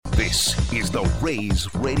This is the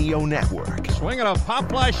Rays Radio Network. Swinging a pop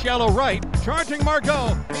fly shallow right, charging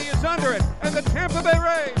Margot. He is under it, and the Tampa Bay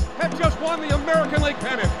Rays have just won the American League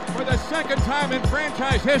pennant. For the second time in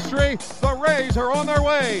franchise history, the Rays are on their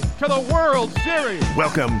way to the World Series.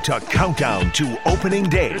 Welcome to Countdown to Opening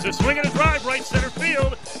Day. There's a swing and a drive, right center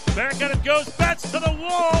field. Back on it goes, bats to the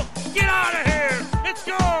wall. Get out of here! It's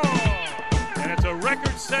gone! And it's a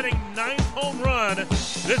record-setting 9th home run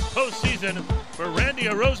this postseason for Randy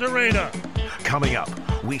Arozarena. Coming up,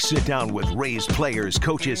 we sit down with Rays players,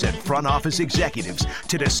 coaches, and front office executives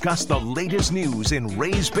to discuss the latest news in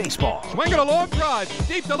Rays baseball. Swinging a long drive,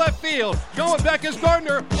 deep to left field. Going back is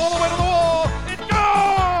Gardner, all the way to the wall. It's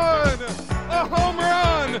gone! A home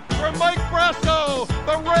run for Mike Brasco.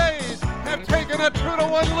 The Rays have taken a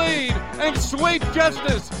 2-1 lead, and sweet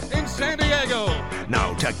justice in San Diego.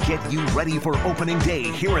 Now, to get you ready for opening day,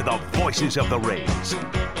 here are the voices of the Rays.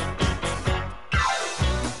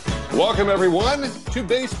 Welcome, everyone, to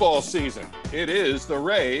baseball season. It is the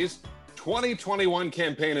Rays 2021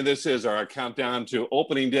 campaign, and this is our countdown to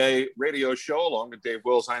opening day radio show. Along with Dave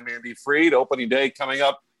Wills, I'm Andy Freed. Opening day coming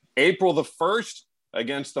up April the 1st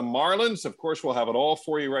against the Marlins. Of course, we'll have it all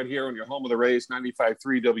for you right here on your home of the Rays, 95.3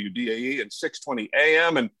 WDAE and 620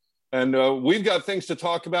 AM. And we've got things to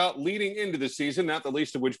talk about leading into the season, not the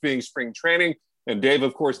least of which being spring training. And Dave,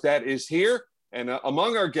 of course, that is here. And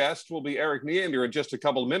among our guests will be Erik Neander in just a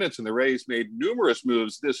couple of minutes. And the Rays made numerous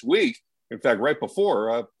moves this week. In fact,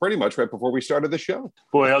 pretty much right before we started the show.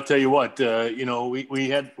 Boy, I'll tell you what, we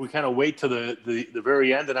kind of wait to the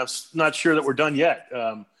very end, and I'm not sure that we're done yet.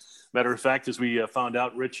 Matter of fact, as we found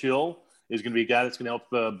out, Rich Hill is going to be a guy that's going to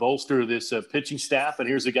help bolster this pitching staff. And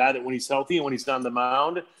here's a guy that when he's healthy and when he's on the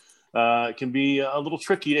mound, can be a little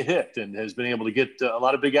tricky to hit and has been able to get a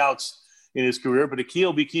lot of big outs in his career. But Akil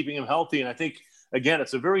will be keeping him healthy. And I think, again,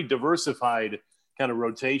 it's a very diversified kind of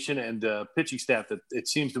rotation and pitching staff that it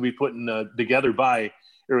seems to be putting together by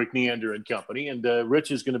Erik Neander and company. And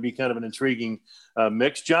Rich is going to be kind of an intriguing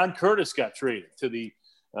mix. John Curtis got traded to the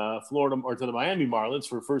the Miami Marlins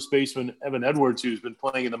for first baseman Evan Edwards, who's been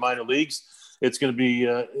playing in the minor leagues. It's going to be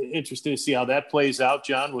interesting to see how that plays out.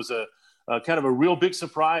 John was a kind of a real big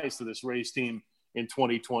surprise to this Rays team in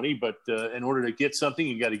 2020, but in order to get something,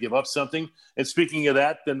 you got to give up something. And speaking of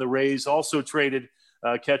that, then the Rays also traded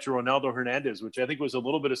catcher Ronaldo Hernandez, which I think was a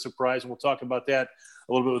little bit of surprise, and we'll talk about that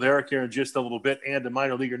a little bit with Erik here in just a little bit, and the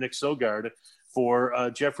minor leaguer Nick Sogard for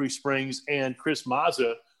Jeffrey Springs and Chris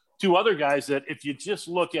Mazza, two other guys that if you just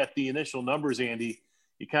look at the initial numbers, Andy,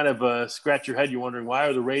 you kind of scratch your head. You're wondering, why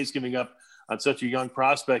are the Rays giving up on such a young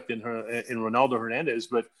prospect in Ronaldo Hernandez?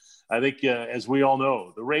 But I think, as we all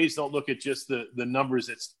know, the Rays don't look at just the numbers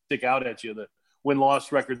that stick out at you, the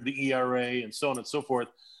win-loss record, the ERA, and so on and so forth.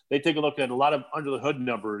 They take a look at a lot of under-the-hood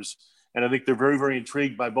numbers, and I think they're very, very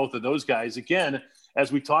intrigued by both of those guys. Again,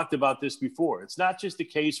 as we talked about this before, it's not just a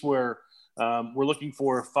case where we're looking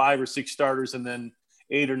for 5 or 6 starters and then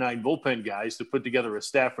 8 or 9 bullpen guys to put together a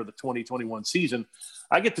staff for the 2021 season.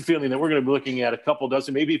 I get the feeling that we're going to be looking at a couple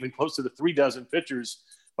dozen, maybe even close to the 3 dozen pitchers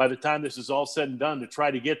by the time this is all said and done to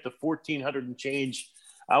try to get the 1,400 and change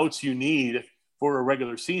outs you need for a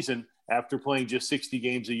regular season after playing just 60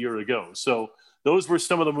 games a year ago. So those were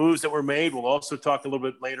some of the moves that were made. We'll also talk a little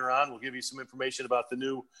bit later on. We'll give you some information about the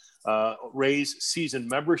new Rays season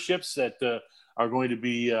memberships that are going to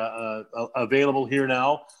be available here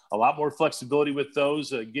now. A lot more flexibility with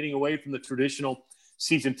those, getting away from the traditional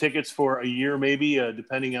season tickets for a year maybe,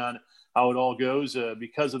 depending on how it all goes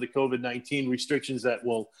because of the COVID-19 restrictions that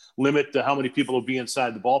will limit how many people will be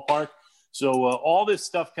inside the ballpark. So all this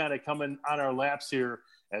stuff kind of coming on our laps here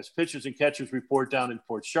as pitchers and catchers report down in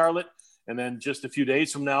Port Charlotte. And then just a few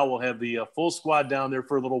days from now, we'll have the full squad down there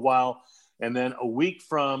for a little while. And then a week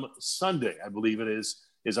from Sunday, I believe it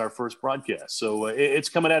is our first broadcast. So it's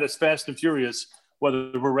coming at us fast and furious,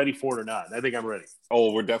 whether we're ready for it or not. I think I'm ready.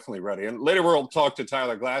 Oh, we're definitely ready. And later we'll talk to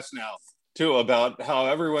Tyler Glasnow, too, about how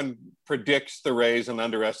everyone predicts the Rays and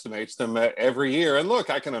underestimates them every year. And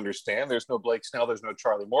look, I can understand. There's no Blake Snell, there's no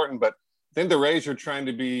Charlie Morton, but I think the Rays are trying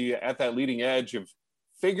to be at that leading edge of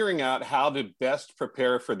figuring out how to best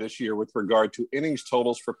prepare for this year with regard to innings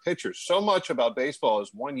totals for pitchers. So much about baseball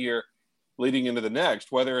is one year leading into the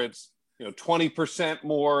next, whether it's 20%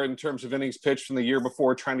 more in terms of innings pitched from the year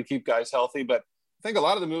before, trying to keep guys healthy. But I think a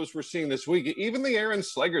lot of the moves we're seeing this week, even the Aaron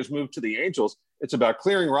Slegers move to the Angels, it's about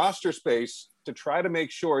clearing roster space to try to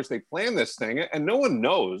make sure as they plan this thing, and no one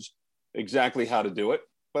knows exactly how to do it,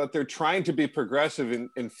 but they're trying to be progressive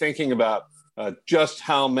in thinking about just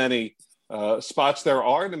how many spots there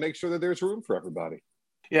are to make sure that there's room for everybody.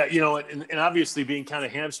 Yeah, and obviously being kind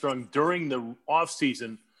of hamstrung during the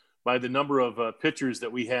offseason by the number of pitchers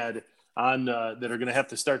that we had on that are going to have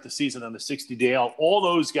to start the season on the 60-day DL. All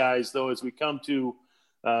those guys, though, as we come to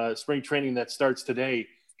spring training that starts today,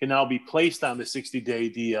 can now be placed on the 60-day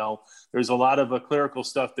DL. There's a lot of clerical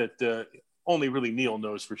stuff that only really Neil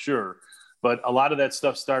knows for sure. But a lot of that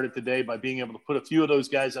stuff started today by being able to put a few of those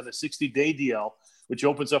guys on the 60-day DL, which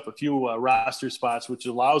opens up a few roster spots, which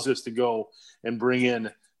allows us to go and bring in,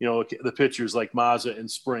 the pitchers like Mazza and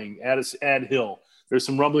Spring, add Hill. There's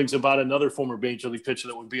some rumblings about another former Major League pitcher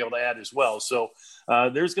that we'll be able to add as well. So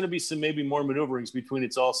there's going to be some maybe more maneuverings between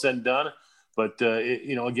it's all said and done. But,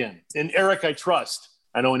 again, and Eric, I trust.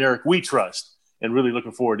 I know in Eric we trust, and really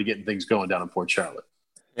looking forward to getting things going down in Port Charlotte.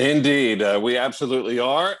 Indeed, we absolutely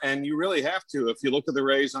are. And you really have to. If you look at the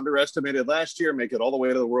Rays, underestimated last year, make it all the way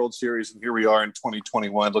to the World Series. And here we are in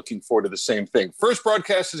 2021, looking forward to the same thing. First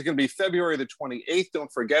broadcast is going to be February the 28th.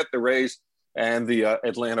 Don't forget the Rays and the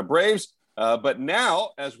Atlanta Braves. But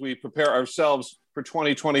now, as we prepare ourselves for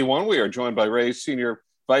 2021, we are joined by Rays Senior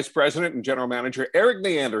Vice President and General Manager Erik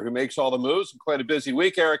Neander, who makes all the moves. Quite a busy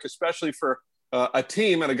week, Erik, especially for a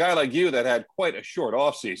team and a guy like you that had quite a short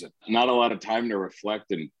offseason. Not a lot of time to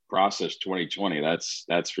reflect and process 2020.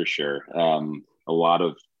 That's for sure. A lot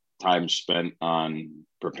of time spent on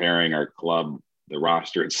preparing our club, the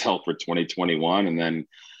roster itself for 2021, and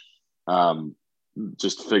then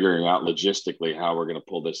just figuring out logistically how we're going to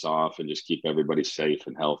pull this off and just keep everybody safe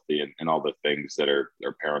and healthy and all the things that are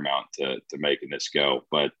paramount to making this go.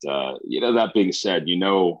 But that being said,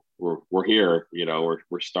 we're here.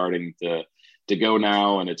 We're starting to go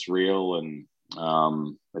now, and it's real, and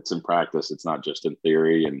it's in practice. It's not just in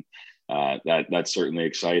theory, and that's certainly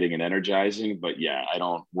exciting and energizing. But yeah,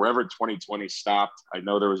 wherever 2020 stopped, I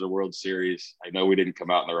know there was a World Series. I know we didn't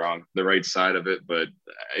come out on the right side of it, but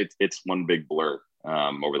it's one big blur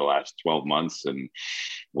over the last 12 months, and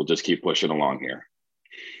we'll just keep pushing along here.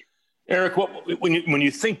 Erik, when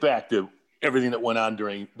you think back to everything that went on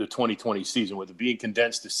during the 2020 season, with it being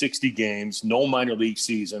condensed to 60 games, no minor league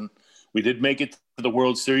season, we did make it to the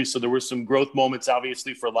World Series, so there were some growth moments,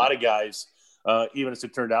 obviously, for a lot of guys, even as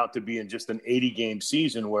it turned out to be in just an 80-game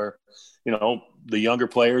season where, the younger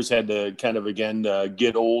players had to kind of, again,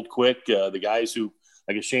 get old quick. The guys who,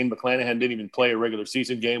 like a Shane McClanahan, didn't even play a regular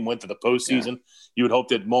season game, went to the postseason. Yeah. You would hope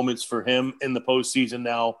that moments for him in the postseason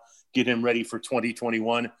now get him ready for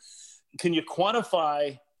 2021. Can you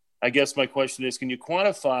quantify, I guess my question is, can you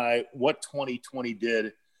quantify what 2020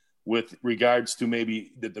 did with regards to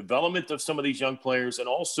maybe the development of some of these young players and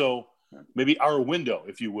also maybe our window,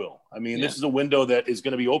 if you will? I mean, This is a window that is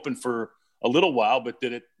going to be open for a little while, but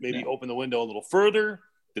did it maybe open the window a little further?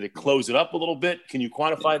 Did it close it up a little bit? Can you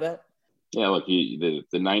quantify that? Yeah, look, the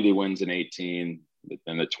 90 wins in 18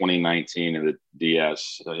 and the 2019 and the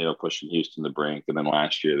DS, pushing Houston to the brink. And then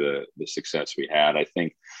last year, the success we had, I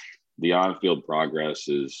think the on-field progress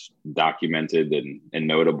is documented and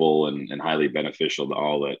notable and highly beneficial to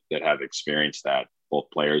all that have experienced that, both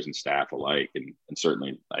players and staff alike, and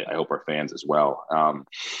certainly I hope our fans as well.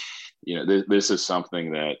 This is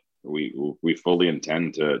something that we fully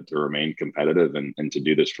intend to remain competitive and to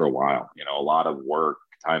do this for a while. A lot of work,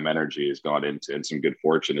 time, energy has gone into, and some good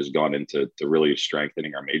fortune has gone into really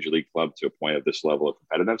strengthening our major league club to a point of this level of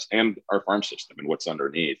competitiveness, and our farm system and what's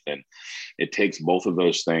underneath. And it takes both of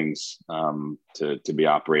those things to be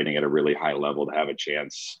operating at a really high level to have a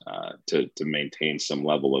chance to maintain some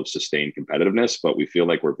level of sustained competitiveness. But we feel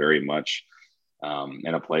like we're very much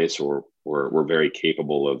in a place where we're very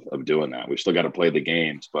capable of doing that. We've still got to play the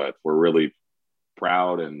games, but we're really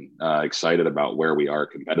proud and excited about where we are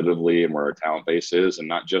competitively and where our talent base is, and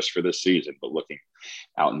not just for this season, but looking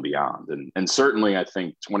out and beyond. And certainly I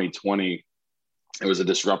think 2020, it was a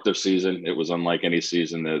disruptive season. It was unlike any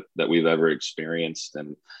season that we've ever experienced,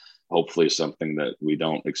 and hopefully something that we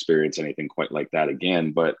don't experience anything quite like that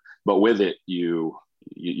again. But with it, you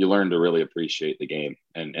learn to really appreciate the game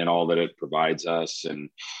and all that it provides us,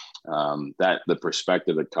 and that the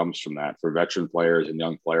perspective that comes from that for veteran players and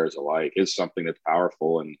young players alike is something that's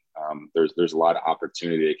powerful. And there's a lot of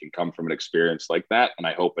opportunity that can come from an experience like that. And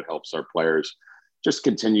I hope it helps our players just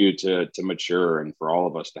continue to mature, and for all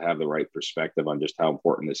of us to have the right perspective on just how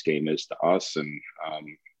important this game is to us, and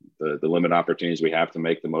the limited opportunities we have to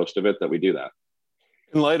make the most of it, that we do that.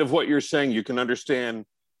 In light of what you're saying, you can understand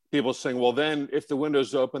people saying, well, then if the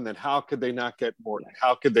window's open, then how could they not get Morton?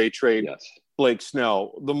 How could they trade Blake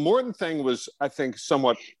Snell? The Morton thing was, I think,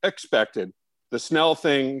 somewhat expected. The Snell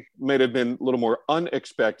thing may have been a little more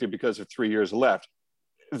unexpected because of 3 years left.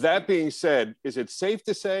 That being said, is it safe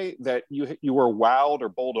to say that you were wowed or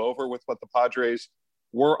bowled over with what the Padres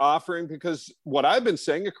were offering? Because what I've been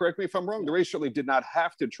saying, and correct me if I'm wrong, the Rays certainly did not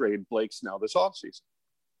have to trade Blake Snell this offseason.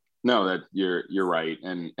 No, that you're right,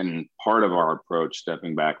 and part of our approach,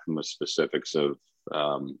 stepping back from the specifics of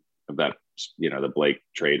that, the Blake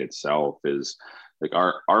trade itself, is like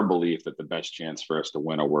our belief that the best chance for us to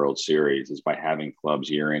win a World Series is by having clubs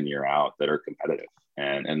year in, year out that are competitive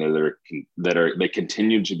and they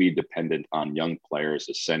continue to be dependent on young players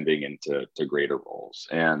ascending into greater roles,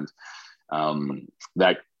 and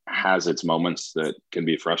that has its moments that can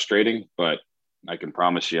be frustrating, but I can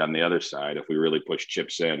promise you on the other side, if we really push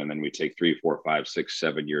chips in and then we take 3, 4, 5, 6,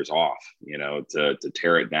 7 years off, to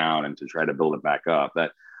tear it down and to try to build it back up,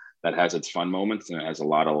 that has its fun moments, and it has a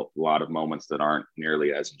lot of moments that aren't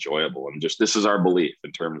nearly as enjoyable. And just, this is our belief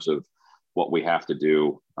in terms of what we have to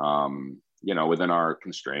do, within our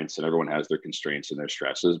constraints, and everyone has their constraints and their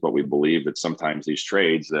stresses, but we believe that sometimes these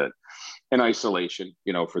trades that in isolation,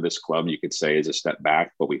 for this club, you could say is a step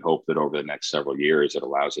back, but we hope that over the next several years, it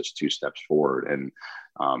allows us 2 steps forward. And,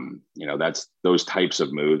 those types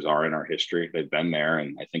of moves are in our history. They've been there.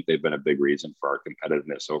 And I think they've been a big reason for our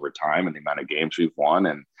competitiveness over time and the amount of games we've won.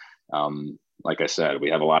 And like I said, we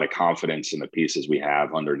have a lot of confidence in the pieces we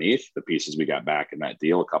have underneath, the pieces we got back in that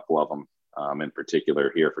deal, a couple of them in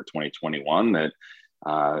particular here for 2021, that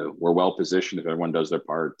we're well positioned if everyone does their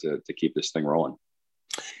part to keep this thing rolling.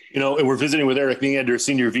 And we're visiting with Erik Neander,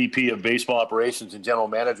 Senior VP of Baseball Operations and General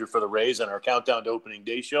Manager for the Rays, on our Countdown to Opening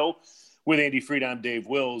Day show with Andy Fried. I'm Dave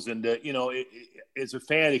Wills. And, as a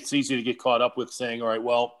fan, it's easy to get caught up with saying, all right,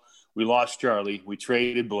 well, we lost Charlie. We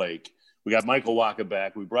traded Blake. We got Michael Wacha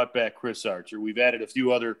back. We brought back Chris Archer. We've added a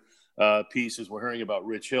few other pieces. We're hearing about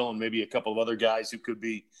Rich Hill and maybe a couple of other guys who could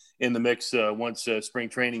be in the mix once spring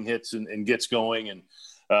training hits and gets going. And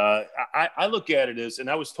I look at it as, and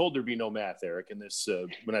I was told there'd be no math, Erik, in this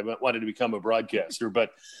when I wanted to become a broadcaster,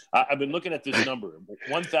 but I've been looking at this number,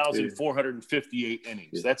 1,458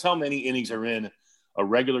 innings. That's how many innings are in a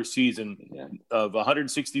regular season of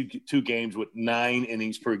 162 games with 9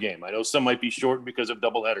 innings per game. I know some might be shortened because of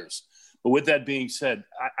doubleheaders. But with that being said,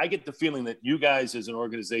 I get the feeling that you guys as an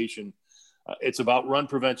organization, it's about run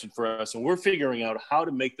prevention for us. And we're figuring out how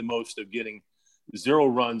to make the most of getting 0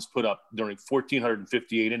 runs put up during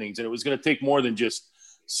 1,458 innings. And it was going to take more than just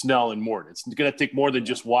Snell and Morton. It's going to take more than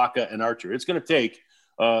just Wacha and Archer. It's going to take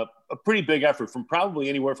a pretty big effort from probably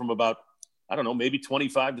anywhere from about, I don't know, maybe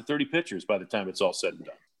 25 to 30 pitchers by the time it's all said and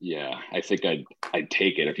done. Yeah, I think I'd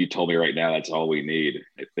take it. If you told me right now that's all we need,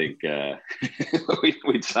 I think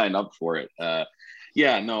we'd sign up for it. I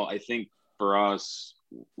think for us,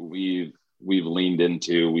 we've leaned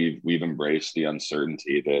into, we've embraced the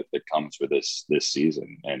uncertainty that comes with this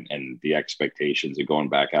season and the expectations of going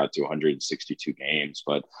back out to 162 games,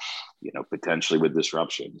 but potentially with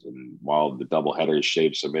disruptions. And while the doubleheaders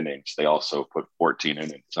shave some innings, they also put 14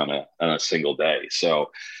 innings on a single day. So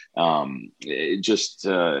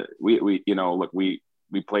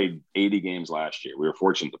we played 80 games last year. We were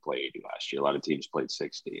fortunate to play 80 last year. A lot of teams played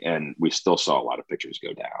 60, and we still saw a lot of pitchers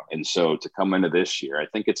go down. And so to come into this year, I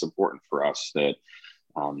think it's important for us that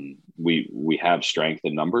we have strength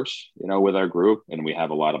in numbers, with our group, and we have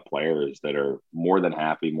a lot of players that are more than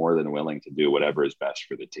happy, more than willing to do whatever is best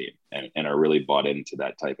for the team, and are really bought into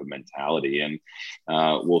that type of mentality. And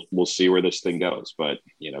we'll see where this thing goes. But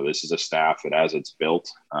this is a staff that, as it's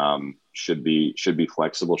built, should be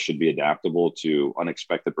flexible, should be adaptable to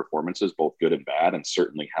unexpected performances, both good and bad, and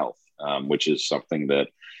certainly health, which is something that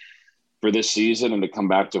for this season and to come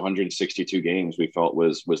back to 162 games, we felt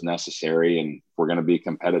was necessary. And if we're going to be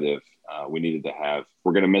competitive,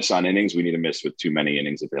 we're going to miss on innings. We need to miss with too many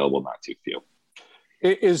innings available, not too few.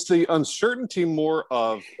 Is the uncertainty more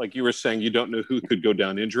of, like you were saying, you don't know who could go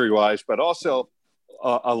down injury-wise, but also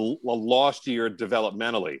a lost year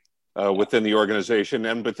developmentally within the organization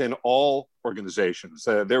and within all organizations?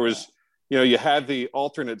 There was, you had the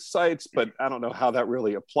alternate sites, but I don't know how that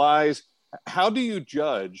really applies. How do you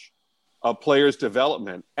judge a player's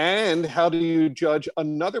development, and how do you judge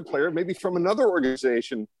another player, maybe from another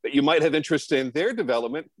organization, that you might have interest in their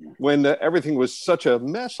development when everything was such a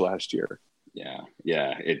mess last year? Yeah.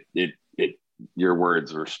 Your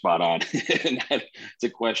words are spot on. And it's a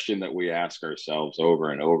question that we ask ourselves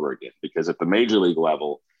over and over again, because at the major league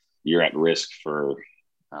level, you're at risk for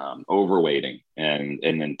overweighting and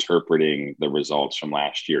interpreting the results from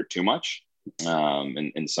last year too much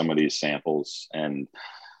in some of these samples, and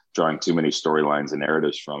drawing too many storylines and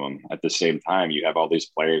narratives from them. At the same time, you have all these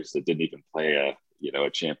players that didn't even play a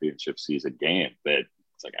championship season game, that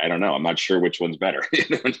it's like, I don't know, I'm not sure which one's better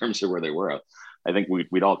in terms of where they were. I think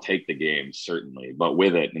we'd all take the game, certainly, but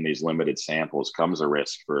with it, in these limited samples, comes a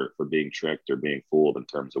risk for being tricked or being fooled in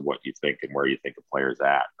terms of what you think and where you think a player's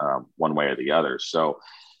at, one way or the other. So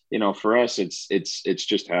for us, it's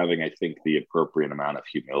just having, I think, the appropriate amount of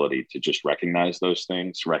humility to just recognize those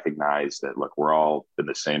things, recognize that, look, we're all in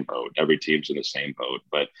the same boat. Every team's in the same boat,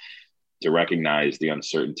 but to recognize the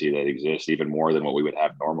uncertainty that exists even more than what we would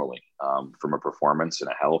have normally, from a performance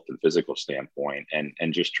and a health and physical standpoint,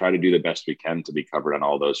 and just try to do the best we can to be covered on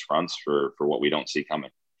all those fronts for what we don't see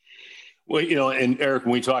coming. Well, and Eric,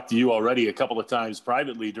 when we talked to you already a couple of times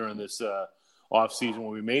privately during this offseason,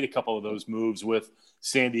 when we made a couple of those moves with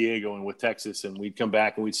San Diego and with Texas, and we'd come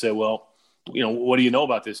back and we'd say, well, what do you know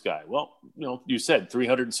about this guy? Well, you said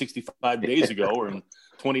 365 days ago or in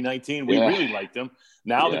 2019, we really liked him.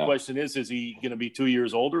 Now the question is he going to be 2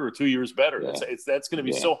 years older or 2 years better? Yeah. That's going to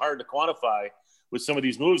be so hard to quantify with some of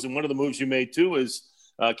these moves. And one of the moves you made too is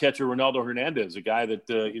catcher Ronaldo Hernandez, a guy that,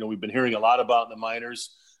 we've been hearing a lot about in the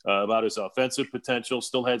minors, about his offensive potential,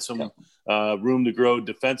 still had some room to grow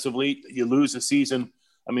defensively. You lose a season.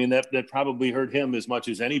 I mean, that probably hurt him as much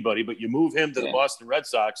as anybody, but you move him to the Boston Red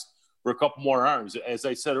Sox for a couple more arms. As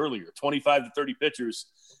I said earlier, 25 to 30 pitchers.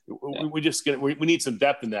 We need some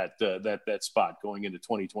depth in that spot going into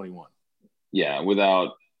 2021. Yeah,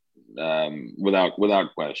 without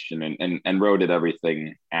question. And Rowe did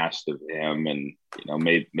everything asked of him, and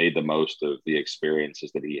made the most of the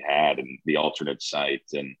experiences that he had and the alternate site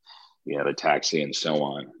and the taxi and so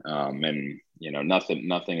on. And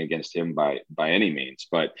nothing against him by any means,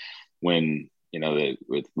 but when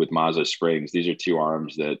with Mazza Springs, these are two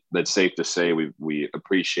arms that's safe to say we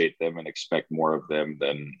appreciate them and expect more of them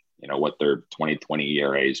than what their 2020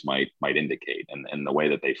 ERAs might indicate, and the way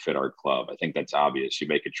that they fit our club. I think that's obvious. You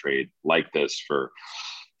make a trade like this for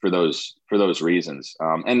those reasons,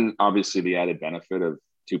 and obviously the added benefit of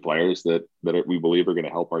two players that we believe are going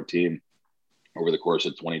to help our team over the course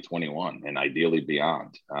of 2021 and ideally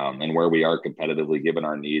beyond, and where we are competitively given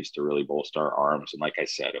our needs to really bolster our arms. And like I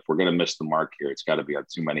said, if we're going to miss the mark here, it's got to be on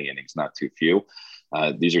too many innings, not too few.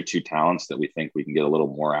 These are two talents that we think we can get a little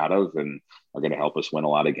more out of and are going to help us win a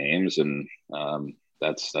lot of games. And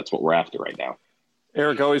that's what we're after right now.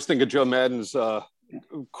 Eric, I always think of Joe Madden's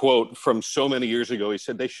quote from so many years ago. He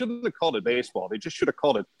said, they shouldn't have called it baseball. They just should have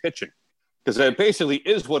called it pitching. Because that basically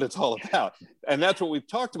is what it's all about. And that's what we've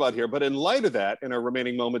talked about here. But in light of that, in our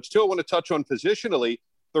remaining moments, too, I want to touch on positionally.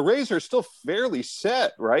 The Rays are still fairly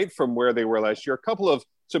set, right, from where they were last year. A couple of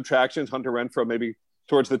subtractions, Hunter Renfroe maybe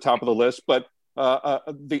towards the top of the list. But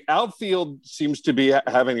the outfield seems to be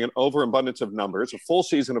having an overabundance of numbers, a full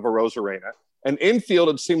season of Arozarena. And infield,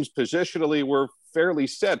 it seems positionally we're fairly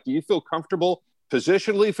set. Do you feel comfortable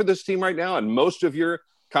positionally for this team right now? And most of your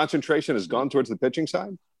concentration has gone towards the pitching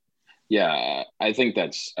side? Yeah, I think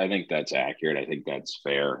that's accurate. I think that's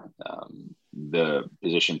fair. The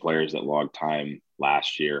position players that logged time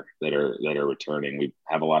last year that are returning, we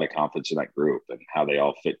have a lot of confidence in that group and how they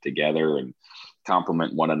all fit together and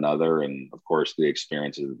complement one another. And of course, the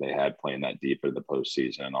experiences that they had playing that deep into the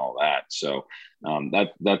postseason and all that. So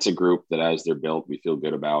that's a group that, as they're built, we feel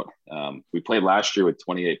good about. We played last year with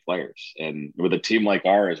 28 players, and with a team like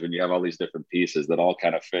ours, when you have all these different pieces that all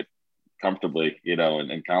kind of fit comfortably,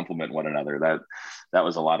 and complement one another, that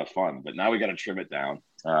was a lot of fun. But now we got to trim it down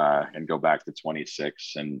and go back to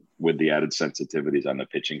 26, and with the added sensitivities on the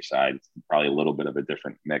pitching side, probably a little bit of a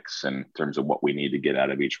different mix in terms of what we need to get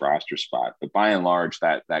out of each roster spot. But by and large,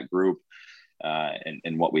 that group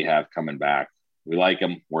and what we have coming back, we like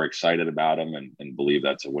them, we're excited about them, and believe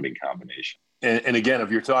that's a winning combination. And again,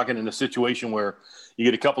 if you're talking in a situation where you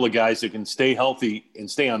get a couple of guys that can stay healthy and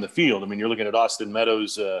stay on the field, I mean, you're looking at Austin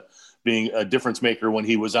Meadows being a difference maker when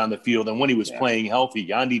he was on the field and when he was playing healthy.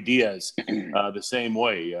 Yandy Diaz, the same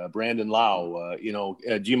way. Brandon Lau,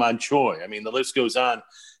 Ji-Man Choi. I mean, the list goes on.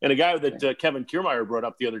 And a guy that Kevin Kiermaier brought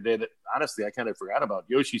up the other day that, honestly, I kind of forgot about,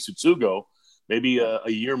 Yoshi Tsutsugo, maybe a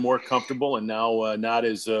year more comfortable and now not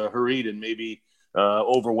as hurried and maybe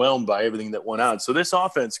overwhelmed by everything that went on. So this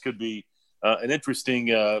offense could be an interesting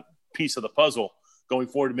piece of the puzzle going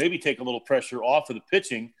forward to maybe take a little pressure off of the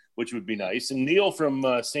pitching, which would be nice. And Neil from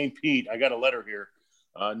St. Pete, I got a letter here.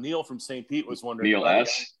 Neil from St. Pete was wondering. Neil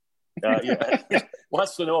S.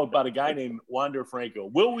 Wants to know about a guy named Wander Franco.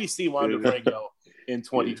 Will we see Wander Franco in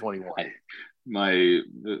 2021?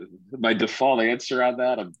 My default answer on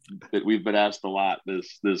that we've been asked a lot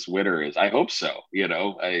this winter is I hope so.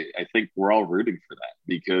 I think we're all rooting for that,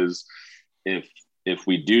 because if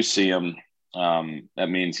we do see him, that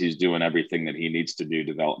means he's doing everything that he needs to do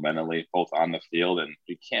developmentally, both on the field and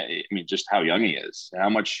just how young he is, how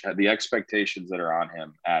much the expectations that are on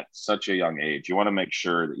him at such a young age. You want to make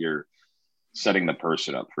sure that you're setting the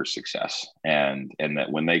person up for success, and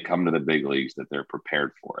that when they come to the big leagues, that they're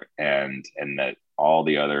prepared for it, and that all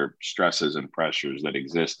the other stresses and pressures that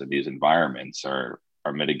exist in these environments are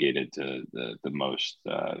are mitigated to the most,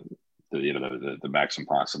 the maximum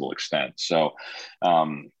possible extent. So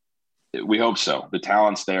we hope so. The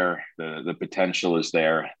talent's there, the potential is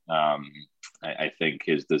there. I think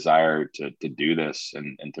his desire to do this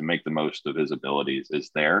and to make the most of his abilities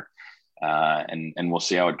is there. And we'll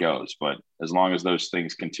see how it goes. But as long as those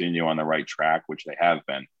things continue on the right track, which they have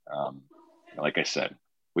been, like I said,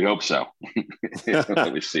 we hope so.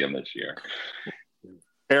 That we see him this year.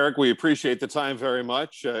 Eric, we appreciate the time very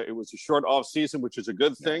much. It was a short off season, which is a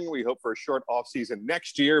good thing. We hope for a short off season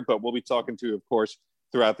next year, but we'll be talking to you, of course,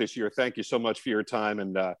 throughout this year. Thank you so much for your time.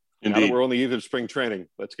 And now that we're on the eve of spring training,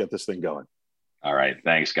 let's get this thing going. All right.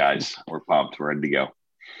 Thanks, guys. We're pumped. We're ready to go.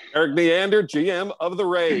 Eric Neander, GM of the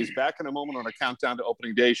Rays, back in a moment on a countdown to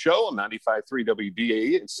opening day show on 95.3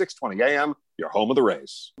 WDAE at 6:20 a.m., your home of the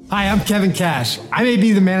Rays. Hi, I'm Kevin Cash. I may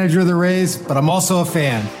be the manager of the Rays, but I'm also a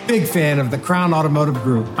fan, big fan of the Crown Automotive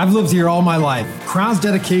Group. I've lived here all my life. Crown's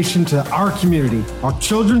dedication to our community, our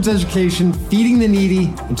children's education, feeding the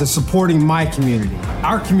needy, and to supporting my community.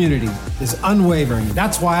 Our community is unwavering.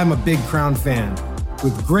 That's why I'm a big Crown fan.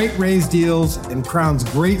 With great Rays deals and Crown's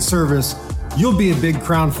great service, you'll be a big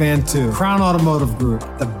Crown fan too. Crown Automotive Group,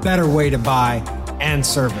 the better way to buy and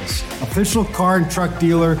service. Official car and truck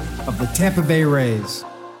dealer of the Tampa Bay Rays.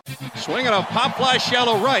 Swinging a pop fly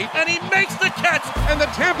shallow right, and he makes the catch, and the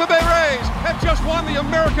Tampa Bay Rays have just won the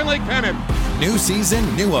American League pennant. New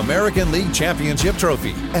season, new American League Championship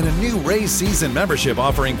trophy, and a new Rays season membership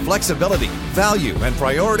offering flexibility, value, and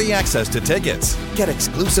priority access to tickets. Get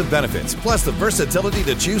exclusive benefits, plus the versatility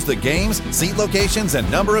to choose the games, seat locations,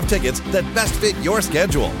 and number of tickets that best fit your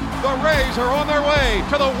schedule. The Rays are on their way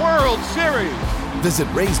to the World Series. Visit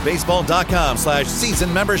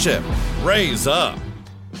RaysBaseball.com/season membership. Rays up.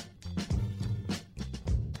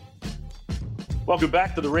 Welcome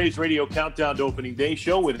back to the Rays Radio Countdown to Opening Day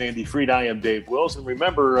show with Andy Freed. I am Dave Wills. And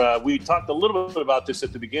remember, we talked a little bit about this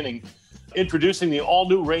at the beginning, introducing the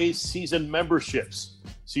all-new Rays season memberships.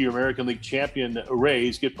 See your American League champion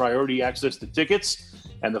Rays get priority access to tickets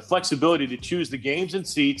and the flexibility to choose the games and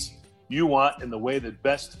seats you want in the way that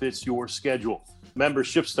best fits your schedule.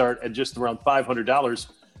 Memberships start at just around $500.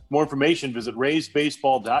 More information, visit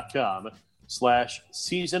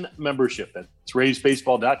RaysBaseball.com/season membership. That's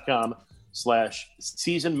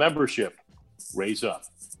RaysBaseball.com/season membership. Raise up.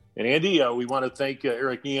 And Andy, we want to thank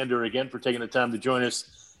Eric Neander again for taking the time to join us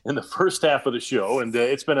in the first half of the show. And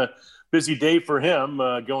it's been a busy day for him,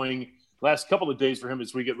 going last couple of days for him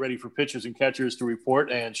as we get ready for pitchers and catchers to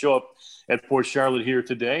report and show up at Port Charlotte here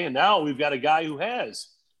today. And now we've got a guy who has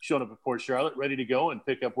shown up at Port Charlotte, ready to go and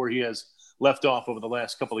pick up where he has left off over the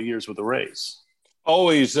last couple of years with the Rays.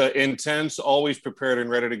 Always intense, always prepared and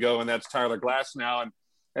ready to go. And that's Tyler Glasnow.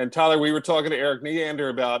 And Tyler, we were talking to Eric Neander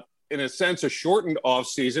about, in a sense, a shortened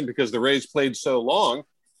offseason because the Rays played so long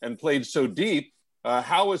and played so deep.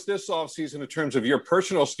 How was this offseason in terms of your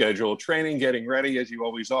personal schedule, training, getting ready as you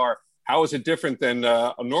always are? How is it different than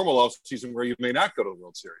a normal offseason where you may not go to the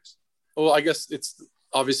World Series? Well, I guess it's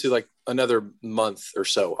obviously like another month or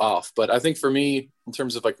so off. But I think for me, in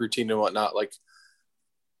terms of like routine and whatnot, like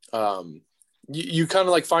you kind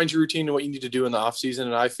of like find your routine and what you need to do in the off season.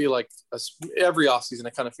 And I feel like every off season, I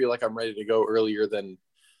kind of feel like I'm ready to go earlier than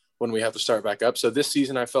when we have to start back up. So this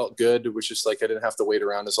season I felt good. It was just like, I didn't have to wait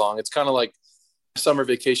around as long. It's kind of like summer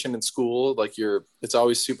vacation in school. Like it's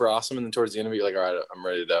always super awesome. And then towards the end of it, you're like, all right, I'm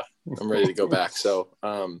ready to go back. So,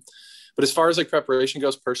 but as far as like preparation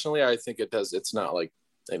goes, personally, I think it's not like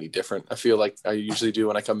any different. I feel like I usually do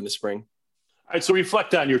when I come into spring. All right, so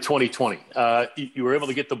reflect on your 2020. You were able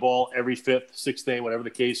to get the ball every fifth, sixth day, whatever the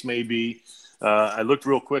case may be. I looked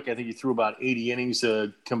real quick. I think you threw about 80 innings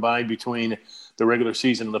combined between the regular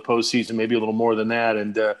season and the postseason, maybe a little more than that.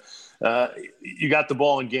 And you got the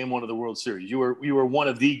ball in Game 1 of the World Series. You were one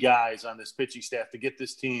of the guys on this pitching staff to get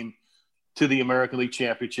this team to the American League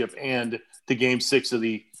Championship and to Game 6 of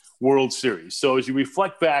the World Series. So as you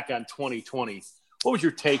reflect back on 2020, what was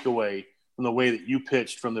your takeaway from the way that you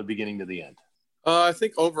pitched from the beginning to the end? I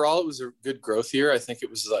think overall it was a good growth year. I think it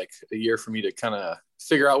was like a year for me to kind of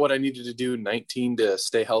figure out what I needed to do in 19 to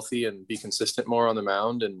stay healthy and be consistent more on the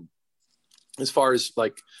mound. And as far as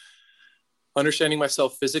like understanding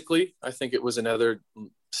myself physically, I think it was another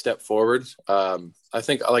step forward. I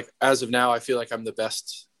think like as of now, I feel like I'm the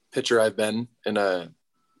best pitcher I've been in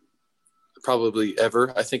probably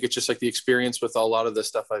ever. I think it's just like the experience with a lot of the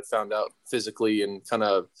stuff I've found out physically and kind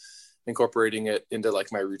of incorporating it into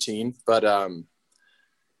like my routine. But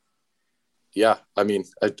yeah, I mean,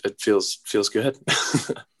 it feels good.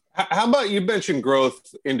 How about, you mentioned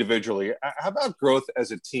growth individually. How about growth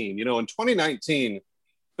as a team? You know, in 2019,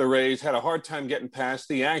 the Rays had a hard time getting past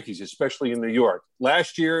the Yankees, especially in New York.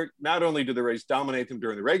 Last year, not only did the Rays dominate them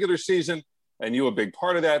during the regular season, and you were a big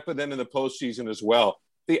part of that, but then in the postseason as well.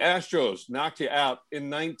 The Astros knocked you out in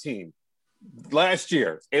 19. Last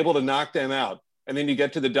year, able to knock them out. And then you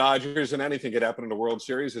get to the Dodgers, and anything could happen in the World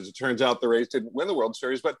Series. As it turns out, the Rays didn't win the World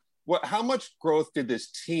Series. But how much growth did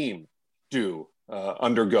this team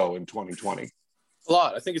undergo in 2020? A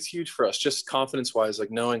lot. I think it's huge for us, just confidence-wise,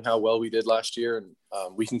 like knowing how well we did last year. And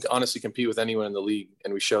we can honestly compete with anyone in the league,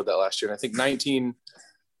 and we showed that last year. And I think 19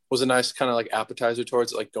 was a nice kind of like appetizer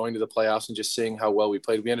towards like going to the playoffs and just seeing how well we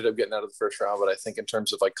played. We ended up getting out of the first round, but I think in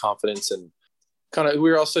terms of like confidence and kind of,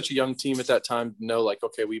 we were all such a young team at that time to know like,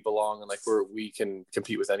 okay, we belong and like we can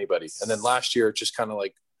compete with anybody. And then last year, it just kind of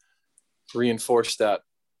like reinforced that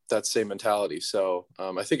same mentality. So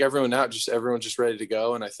I think everyone's just ready to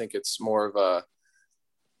go. And I think it's more of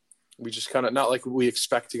we just kind of, not like we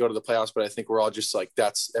expect to go to the playoffs, but I think we're all just like,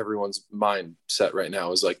 that's everyone's mindset right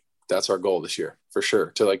now is like, that's our goal this year for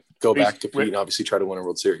sure, to like go back to compete and obviously try to win a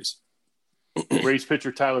World Series. Rays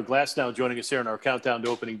pitcher Tyler Glasnow joining us here on our Countdown to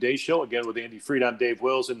Opening Day show, again with Andy Fried. I'm Dave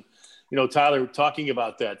Wills. And, Tyler, talking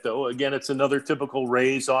about that, though, again, it's another typical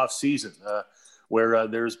Rays off season where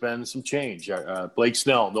there's been some change. Blake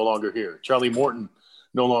Snell no longer here. Charlie Morton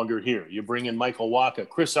no longer here. You bring in Michael Wacha.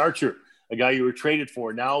 Chris Archer, a guy you were traded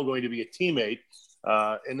for, now going to be a teammate.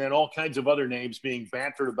 And then all kinds of other names being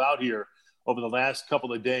bantered about here over the last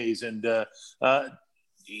couple of days. And,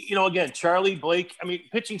 again, Charlie, Blake,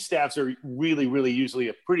 pitching staffs are really, really usually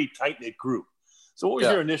a pretty tight-knit group. So what was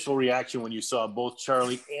your initial reaction when you saw both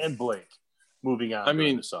Charlie and Blake moving on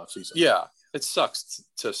during this offseason? Yeah, it sucks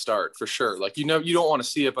to start for sure. Like, you don't want to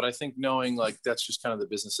see it, but I think knowing like that's just kind of the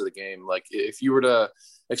business of the game. Like if you were to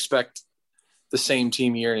expect the same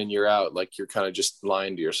team year in and year out, like you're kind of just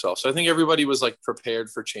lying to yourself. So I think everybody was like prepared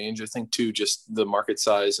for change. I think too, just the market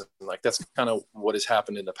size and like, that's kind of what has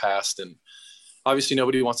happened in the past. And obviously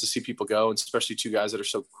nobody wants to see people go, and especially two guys that are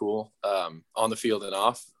so cool on the field and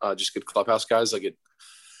off, just good clubhouse guys. Like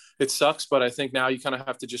it sucks, but I think now you kind of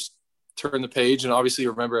have to just turn the page and obviously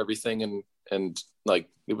remember everything. And like,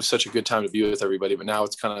 it was such a good time to be with everybody, but now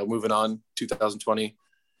it's kind of moving on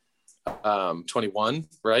 21,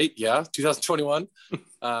 right? Yeah. 2021.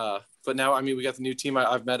 But now, we got the new team.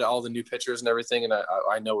 I've met all the new pitchers and everything. And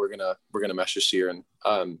I know we're going to mesh this year. And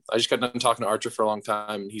I just got done talking to Archer for a long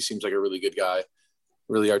time. And he seems like a really good guy,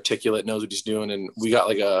 really articulate, knows what he's doing. And we got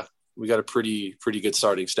a pretty good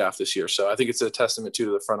starting staff this year. So I think it's a testament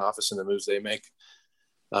to the front office and the moves they make.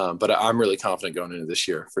 But I'm really confident going into this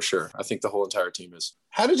year for sure. I think the whole entire team is.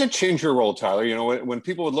 How does it change your role, Tyler? When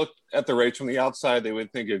people would look at the Rays from the outside, they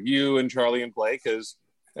would think of you and Charlie and Blake as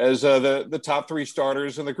the top three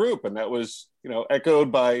starters in the group. And that was,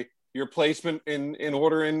 echoed by your placement in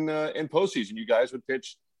order in postseason. You guys would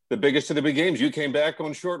pitch the biggest of the big games. You came back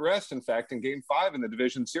on short rest, in fact, in Game 5 in the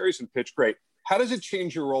division series and pitched great. How does it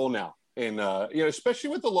change your role now? And, especially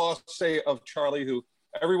with the loss, say, of Charlie, who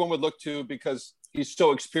everyone would look to because he's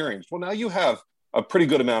so experienced. Well, now you have a pretty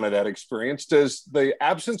good amount of that experience. Does the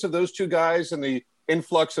absence of those two guys and the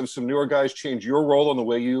influx of some newer guys change your role in the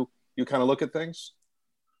way you kind of look at things?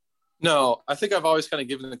 No, I think I've always kind of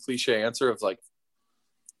given the cliche answer of like,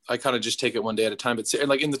 I kind of just take it one day at a time. But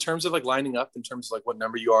like in the terms of like lining up, in terms of like what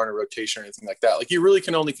number you are in a rotation or anything like that, like you really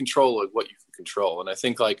can only control like what you can control. And I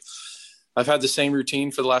think like I've had the same routine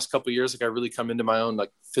for the last couple of years. Like I really come into my own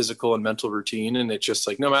like physical and mental routine. And it's just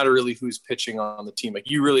like, no matter really who's pitching on the team, like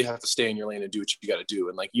you really have to stay in your lane and do what you got to do.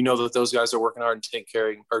 And like, that those guys are working hard and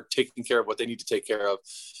taking care of what they need to take care of.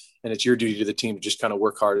 And it's your duty to the team to just kind of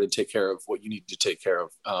work hard and take care of what you need to take care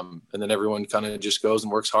of. And then everyone kind of just goes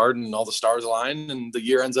and works hard and all the stars align and the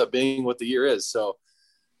year ends up being what the year is. So,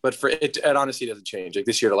 but for it honestly doesn't change. Like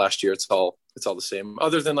this year to last year, it's all the same,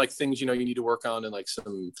 other than like things, you need to work on and like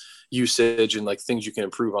some usage and like things you can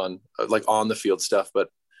improve on, like on the field stuff. But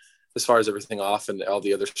as far as everything off and all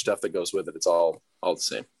the other stuff that goes with it, it's all the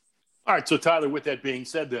same. All right. So Tyler, with that being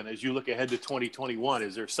said, then, as you look ahead to 2021,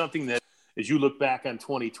 is there something that, as you look back on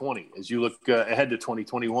 2020, as you look ahead to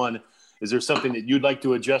 2021, is there something that you'd like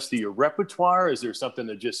to adjust to your repertoire? Is there something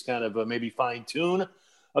to just kind of maybe fine tune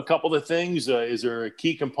a couple of things? Is there a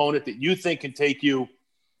key component that you think can take you,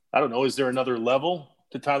 I don't know, is there another level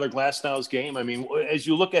to Tyler Glasnow's game? As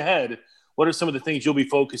you look ahead, what are some of the things you'll be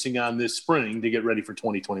focusing on this spring to get ready for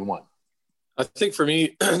 2021? I think for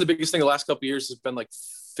me, the biggest thing the last couple of years has been like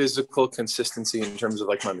physical consistency in terms of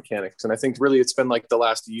like my mechanics. And I think really it's been like the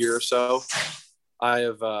last year or so, I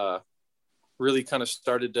have really kind of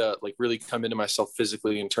started to like really come into myself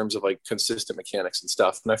physically in terms of like consistent mechanics and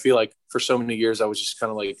stuff. And I feel like for so many years, I was just kind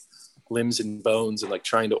of like limbs and bones and like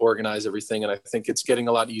trying to organize everything. And I think it's getting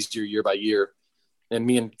a lot easier year by year. And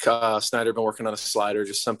me and Snyder have been working on a slider,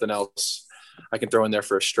 just something else I can throw in there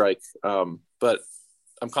for a strike. But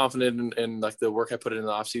I'm confident in like the work I put in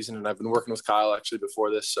the off season, and I've been working with Kyle actually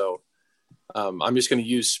before this. So I'm just going to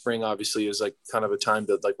use spring obviously as like kind of a time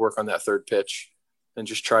to like work on that third pitch and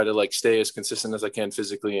just try to like stay as consistent as I can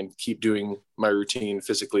physically and keep doing my routine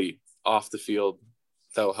physically off the field.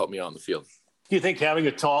 That will help me on the field. Do you think having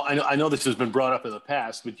a tall, I know this has been brought up in the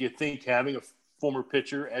past, but do you think having a former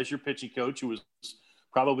pitcher as your pitching coach, who was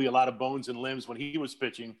probably a lot of bones and limbs when he was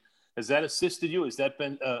pitching, has that assisted you? Has that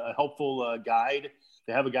been a helpful guide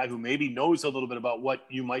to have a guy who maybe knows a little bit about what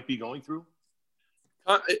you might be going through?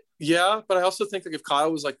 Yeah, but I also think like if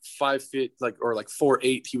Kyle was like 5 feet, like, or like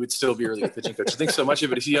 4'8", he would still be a really good pitching coach. I think so much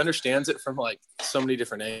of it is he understands it from like so many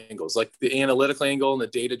different angles, like the analytical angle and the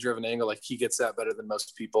data-driven angle. Like he gets that better than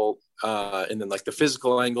most people. And then like the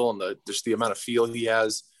physical angle and just the amount of feel he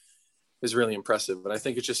has is really impressive. And I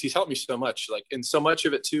think it's just, he's helped me so much. Like, and so much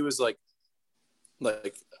of it too is like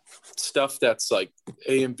stuff that's like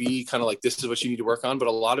A and B, kind of like this is what you need to work on, but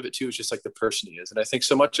a lot of it too is just like the person he is. And I think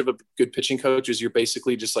so much of a good pitching coach is you're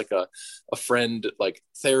basically just like a friend, like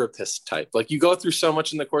therapist type. Like you go through so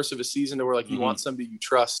much in the course of a season to where like you want somebody you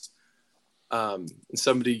trust, and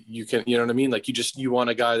somebody you can, you know what I mean? Like you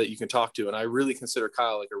want a guy that you can talk to. And I really consider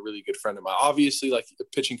Kyle like a really good friend of mine, obviously like a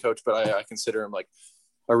pitching coach, but I consider him like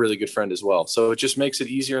a really good friend as well. So it just makes it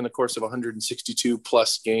easier in the course of 162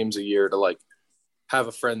 plus games a year to like have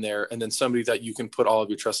a friend there, and then somebody that you can put all of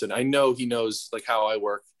your trust in. I know he knows like how I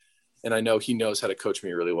work, and I know he knows how to coach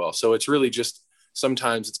me really well. So it's really just,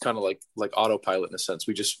 sometimes it's kind of like autopilot in a sense.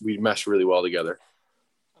 We mesh really well together.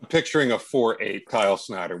 I'm picturing a 4'8" Kyle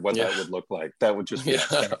Snyder, what that would look like. That would just be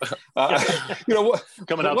you know what,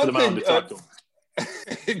 coming out to the mound to talk to him.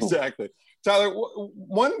 Exactly. Tyler,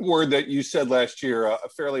 one word that you said last year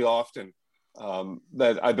fairly often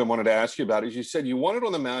that I've been wanting to ask you about is you said you wanted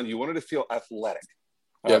on the mound, you wanted to feel athletic.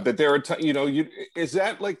 That there are, is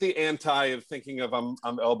that like the anti of thinking of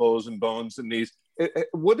I'm elbows and bones and knees?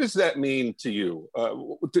 What does that mean to you?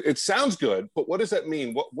 It sounds good, but what does that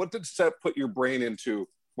mean? What does that put your brain into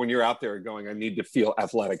when you're out there going, I need to feel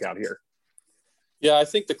athletic out here? Yeah, I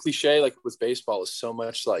think the cliche like with baseball is so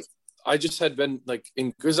much like, I just had been like,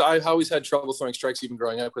 because I always had trouble throwing strikes even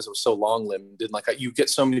growing up because it was so long limbed, and like you get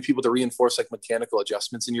so many people to reinforce like mechanical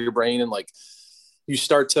adjustments in your brain, and like you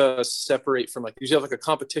start to separate from like, you have like a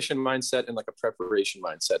competition mindset and like a preparation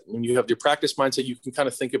mindset. And when you have your practice mindset, you can kind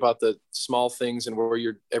of think about the small things and where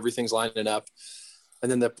everything's lining up.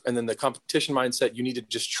 And then the competition mindset, you need to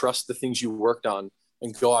just trust the things you worked on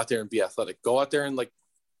and go out there and be athletic. Go out there and like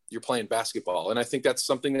you're playing basketball. And I think that's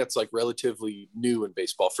something that's like relatively new in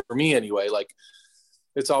baseball for me anyway. Like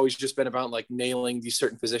it's always just been about like nailing these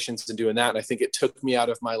certain positions and doing that. And I think it took me out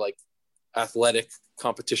of my like athletic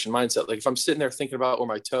competition mindset. Like if I'm sitting there thinking about where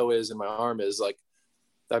my toe is and my arm is, like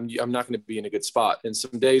I'm not going to be in a good spot. And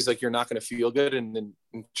some days like you're not going to feel good, and then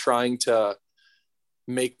trying to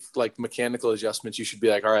make like mechanical adjustments, you should be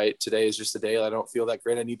like, all right, today is just a day I don't feel that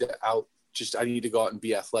great. I need to go out and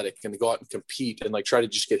be athletic and go out and compete and like try to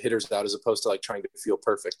just get hitters out, as opposed to like trying to feel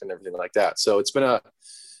perfect and everything like that. So it's been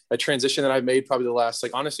a transition that I've made probably the last,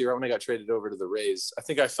 like honestly, right when I got traded over to the Rays. I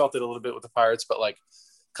think I felt it a little bit with the Pirates, but like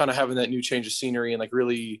kind of having that new change of scenery and like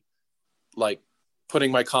really like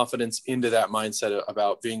putting my confidence into that mindset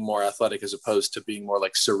about being more athletic as opposed to being more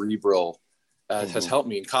like cerebral has helped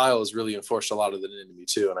me. And Kyle has really enforced a lot of that into me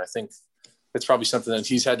too. And I think it's probably something that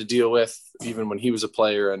he's had to deal with even when he was a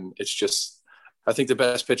player. And it's just, I think the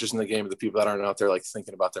best pitchers in the game are the people that aren't out there like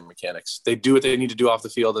thinking about their mechanics. They do what they need to do off the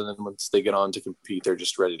field, and then once they get on to compete, they're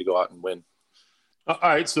just ready to go out and win. All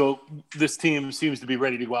right, so this team seems to be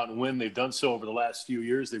ready to go out and win. They've done so over the last few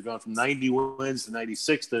years. They've gone from 90 wins to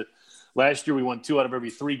 96. Last year we won 2 out of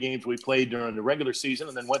every 3 games we played during the regular season,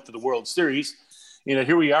 and then went to the World Series.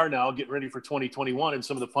 Here we are now getting ready for 2021, and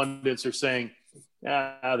some of the pundits are saying,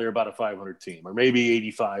 they're about a 500 team, or maybe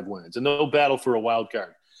 85 wins, and they'll battle for a wild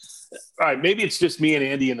card. All right, maybe it's just me and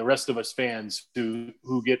Andy and the rest of us fans who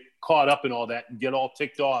get caught up in all that and get all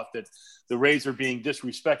ticked off that the Rays are being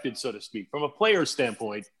disrespected, so to speak. From a player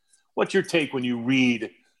standpoint, what's your take when you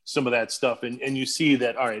read some of that stuff and you see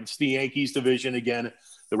that, all right, it's the Yankees division again,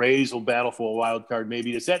 the Rays will battle for a wild card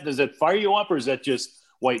maybe. Does that fire you up, or is that just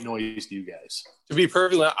white noise to you guys? To be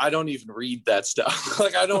perfectly honest, I don't even read that stuff.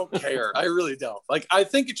 Like, I don't care. I really don't. Like, I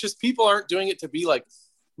think it's just people aren't doing it to be like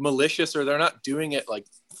malicious, or they're not doing it like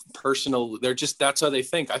personal. They're just, that's how they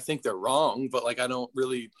think. I think they're wrong, but like, I don't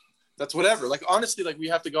really, that's whatever. Like, honestly, like we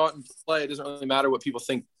have to go out and play. It doesn't really matter what people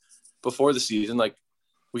think before the season. Like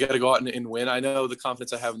we got to go out and win. I know the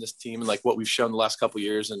confidence I have in this team and like what we've shown the last couple of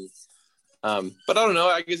years. And, but I don't know,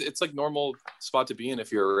 I guess it's like normal spot to be in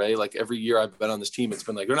if you're a Ray. Like every year I've been on this team, it's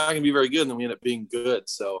been like, we're not going to be very good. And then we end up being good.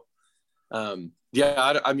 So,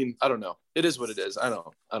 yeah, I mean, I don't know. It is what it is. I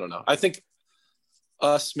don't know. I think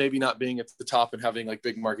us maybe not being at the top and having like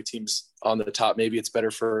big market teams on the top, maybe it's better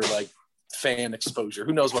for like fan exposure.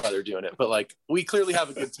 Who knows why they're doing it, but like we clearly have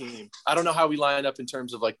a good team. I don't know how we line up in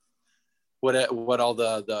terms of like what all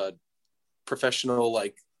the professional,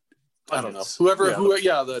 like, I don't know,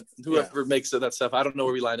 whoever makes that stuff. I don't know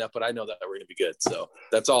where we line up, but I know that we're going to be good. So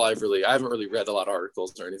that's all I haven't really read a lot of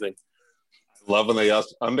articles or anything. I love when they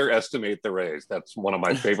underestimate the Rays. That's one of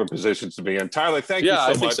my favorite positions to be in. Tyler, thank you so much.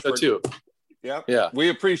 I think so too. Yeah. We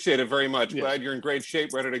appreciate it very much. Yeah. Glad you're in great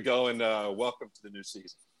shape, ready to go, and welcome to the new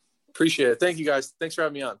season. Appreciate it. Thank you, guys. Thanks for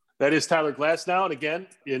having me on. That is Tyler Glasnow. And again,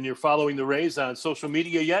 and you're following the Rays on social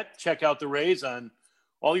media yet, check out the Rays on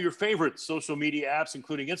all your favorite social media apps,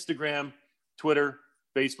 including Instagram, Twitter,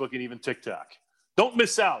 Facebook, and even TikTok. Don't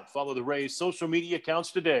miss out. Follow the Rays social media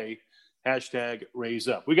accounts today.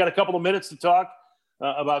 #RaysUp. We got a couple of minutes to talk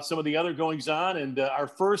about some of the other goings on and our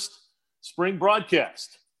first spring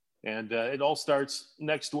broadcast. And it all starts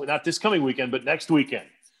not this coming weekend, but next weekend.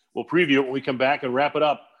 We'll preview it when we come back and wrap it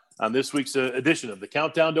up on this week's edition of the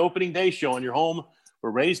Countdown to Opening Day show on your home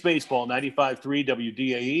for Rays Baseball, 95.3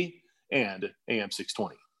 WDAE and AM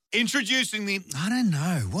 620. Introducing the, I don't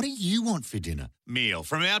know, what do you want for dinner? Meal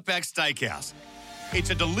from Outback Steakhouse. It's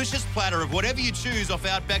a delicious platter of whatever you choose off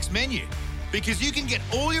Outback's menu, because you can get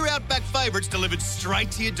all your Outback favorites delivered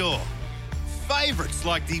straight to your door. Favorites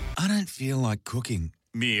like the, I don't feel like cooking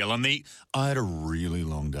meal, and the, I had a really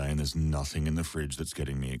long day and there's nothing in the fridge that's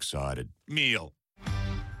getting me excited meal.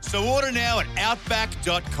 So order now at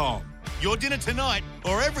Outback.com. Your dinner tonight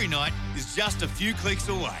or every night is just a few clicks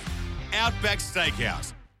away. Outback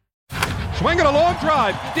Steakhouse. Swinging a long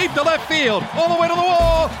drive, deep to left field, all the way to the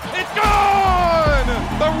wall. It's gone!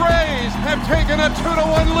 The Rays have taken a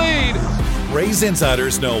 2-1 lead. Rays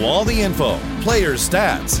insiders know all the info, players'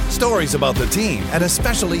 stats, stories about the team, and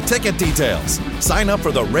especially ticket details. Sign up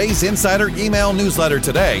for the Rays Insider email newsletter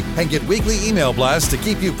today and get weekly email blasts to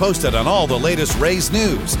keep you posted on all the latest Rays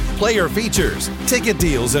news, player features, ticket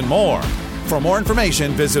deals, and more. For more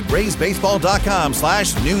information, visit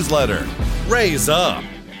raysbaseball.com/newsletter. Rays up!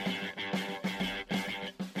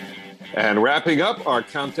 And wrapping up our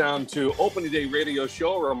countdown to opening day radio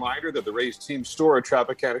show, a reminder that the Rays team store at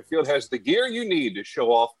Tropicana Field has the gear you need to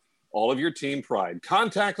show off all of your team pride.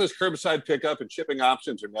 Contactless curbside pickup and shipping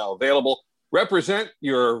options are now available. Represent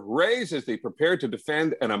your Rays as they prepare to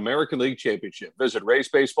defend an American League championship. Visit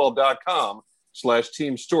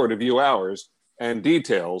raysbaseball.com/team store to view hours and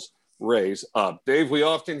details. Rays up. Dave, we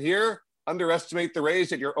often hear underestimate the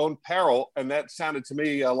Rays at your own peril, and that sounded to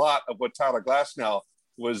me a lot of what Tyler Glasnow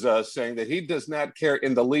was saying, that he does not care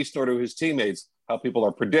in the least, nor do his teammates, how people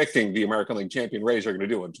are predicting the American League champion Rays are going to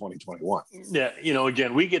do in 2021. Yeah,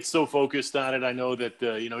 again, we get so focused on it. I know that,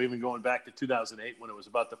 even going back to 2008 when it was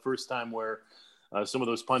about the first time where some of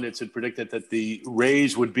those pundits had predicted that the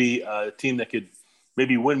Rays would be a team that could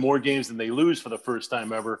maybe win more games than they lose for the first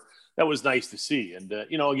time ever. That was nice to see. And,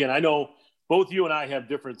 again, I know both you and I have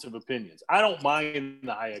difference of opinions. I don't mind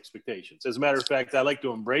the high expectations. As a matter of fact, I like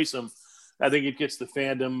to embrace them. I think it gets the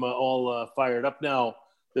fandom all fired up. Now,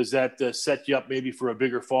 does that set you up maybe for a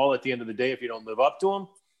bigger fall at the end of the day if you don't live up to them?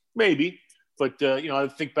 Maybe. But, I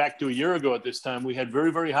think back to a year ago at this time, we had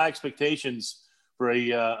very, very high expectations for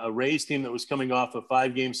a Rays team that was coming off a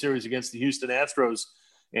 5-game series against the Houston Astros.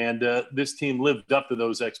 And this team lived up to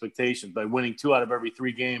those expectations by winning 2 out of every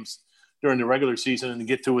 3 games during the regular season and to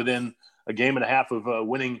get to within a game and a half of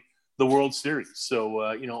winning the World Series.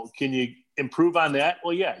 So, can you improve on that?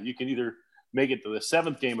 Well, yeah, you can either make it to the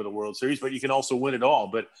 7th game of the World Series, but you can also win it all.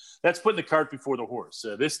 But that's putting the cart before the horse.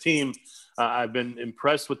 This team, I've been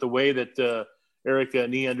impressed with the way that Eric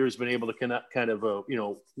Neander has been able to kind of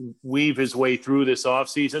weave his way through this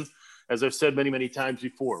offseason. As I've said many, many times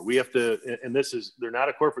before, we have to, and they're not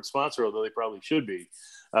a corporate sponsor, although they probably should be.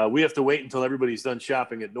 We have to wait until everybody's done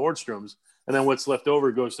shopping at Nordstrom's, and then what's left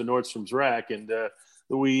over goes to Nordstrom's rack. And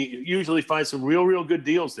we usually find some real, real good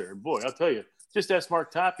deals there. And boy, I'll tell you, just ask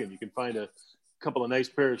Mark Topkin. You can find a couple of nice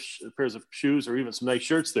pairs of shoes or even some nice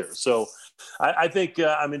shirts there. So I think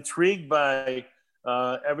I'm intrigued by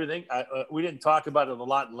everything. We didn't talk about it a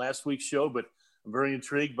lot in last week's show, but I'm very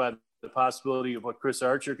intrigued by the possibility of what Chris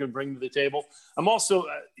Archer can bring to the table. I'm also,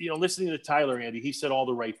 listening to Tyler, Andy, he said all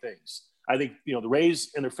the right things. I think, the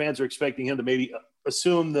Rays and their fans are expecting him to maybe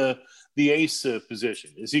assume the ace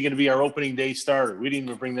position. Is he going to be our opening day starter? We didn't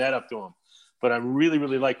even bring that up to him. But I really,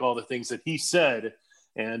 really like all the things that he said.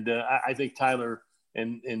 And I think Tyler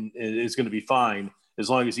is going to be fine as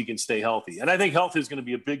long as he can stay healthy. And I think health is going to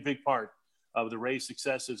be a big, big part of the Rays'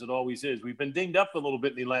 success, as it always is. We've been dinged up a little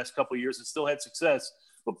bit in the last couple of years and still had success.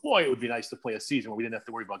 But, boy, it would be nice to play a season where we didn't have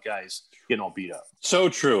to worry about guys getting all beat up. So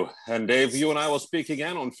true. And, Dave, you and I will speak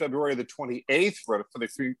again on February the 28th for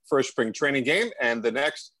the first spring training game. And the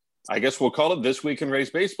next, I guess we'll call it This Week in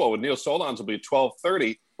Rays Baseball with Neil Solondz will be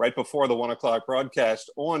 12:30 right before the 1 o'clock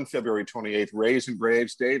broadcast on February 28th. Rays and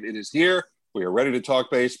Braves. Dave, it is here. We are ready to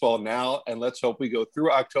talk baseball now. And let's hope we go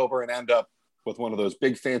through October and end up with one of those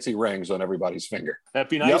big fancy rings on everybody's finger. That'd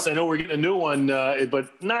be nice. Yep. I know we're getting a new one,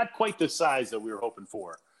 but not quite the size that we were hoping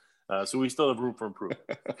for. So we still have room for improvement.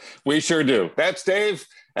 We sure do. That's Dave,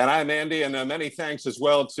 and I'm Andy, and many thanks as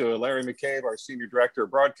well to Larry McCabe, our Senior Director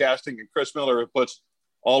of Broadcasting, and Chris Miller, who puts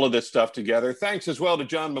all of this stuff together. Thanks as well to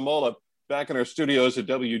John Mamola back in our studios at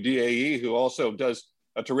WDAE, who also does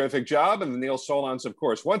a terrific job, and Neil Solondz, of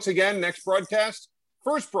course. Once again, next broadcast,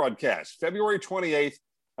 first broadcast, February 28th,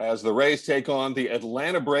 as the Rays take on the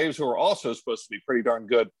Atlanta Braves, who are also supposed to be pretty darn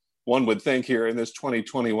good, one would think, here in this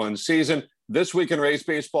 2021 season. This Week in Rays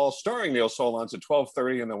Baseball, starring Neil Solondz at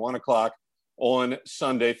 12:30 and then 1 o'clock on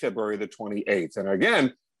Sunday, February the 28th. And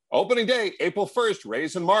again, opening day, April 1st,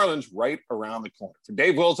 Rays and Marlins right around the corner. For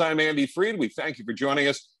Dave Wills, I'm Andy Freed. We thank you for joining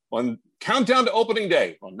us on Countdown to Opening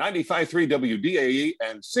Day on 95.3 WDAE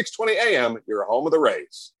and 620 AM, your home of the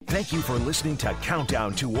Rays. Thank you for listening to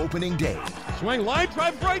Countdown to Opening Day. Swing, line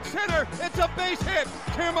drive, right center. It's a base hit.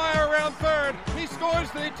 Kiermaier around third. He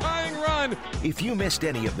scores the tying run. If you missed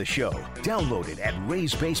any of the show, download it at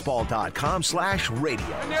raysbaseball.com/radio.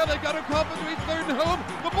 And now they got a call between third and home.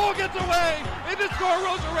 The ball gets away. Into score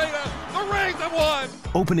Rosarena. The Rays have won.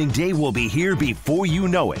 Opening day will be here before you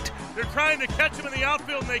know it. They're trying to catch him in the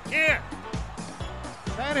outfield, and they can't.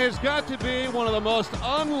 That has got to be one of the most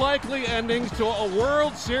unlikely endings to a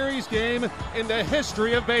World Series game in the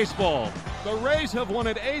history of baseball. The Rays have won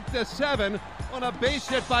it 8-7 on a base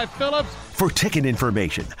hit by Phillips. For ticket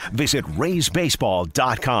information, visit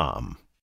raysbaseball.com.